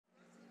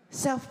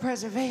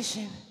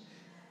Self-preservation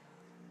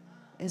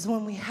is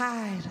when we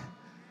hide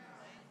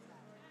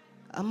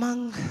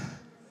among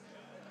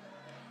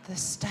the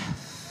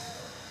stuff.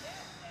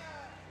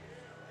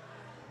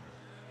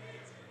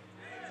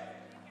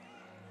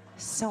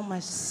 So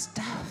much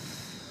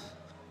stuff.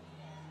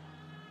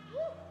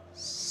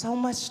 So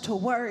much to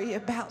worry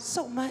about,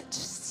 so much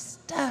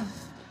stuff.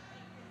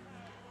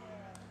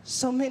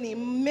 So many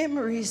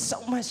memories,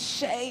 so much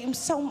shame,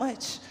 so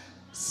much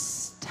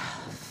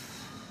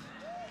stuff.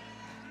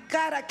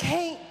 God, I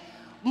can't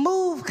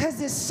move because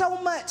there's so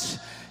much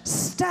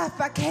stuff.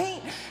 I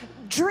can't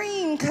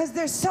dream because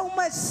there's so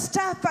much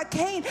stuff. I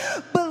can't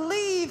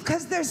believe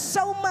because there's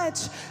so much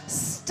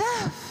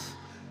stuff.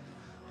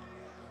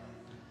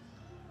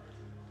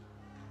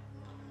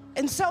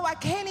 And so I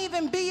can't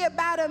even be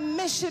about a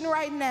mission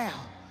right now.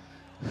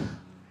 I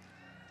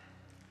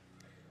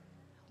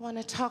want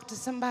to talk to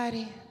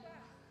somebody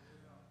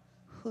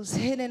who's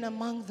hidden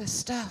among the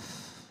stuff.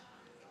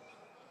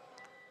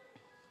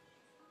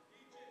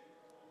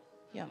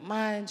 Your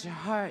mind, your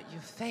heart,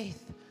 your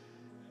faith,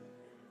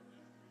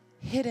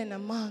 hidden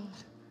among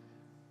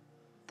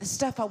the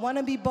stuff. I want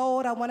to be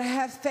bold. I want to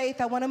have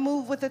faith. I want to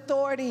move with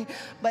authority.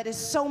 But it's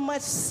so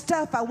much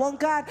stuff. I want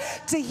God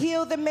to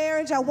heal the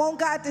marriage. I want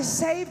God to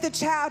save the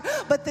child.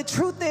 But the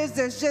truth is,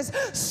 there's just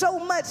so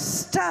much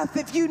stuff.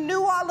 If you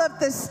knew all of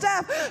the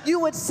stuff, you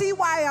would see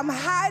why I'm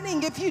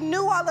hiding. If you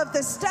knew all of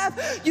the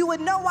stuff, you would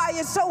know why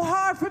it's so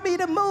hard for me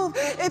to move.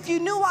 If you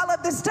knew all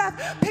of the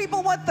stuff,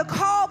 people want the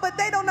call, but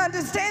they don't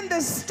understand the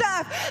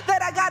stuff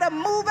that I got to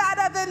move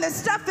out of, and the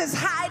stuff is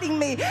hiding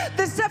me.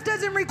 The stuff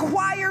doesn't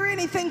require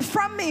anything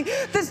from me.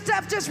 The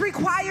stuff just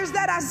requires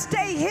that I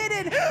stay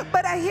hidden.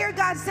 But I hear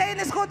God saying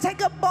it's going to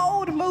take a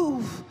bold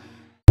move.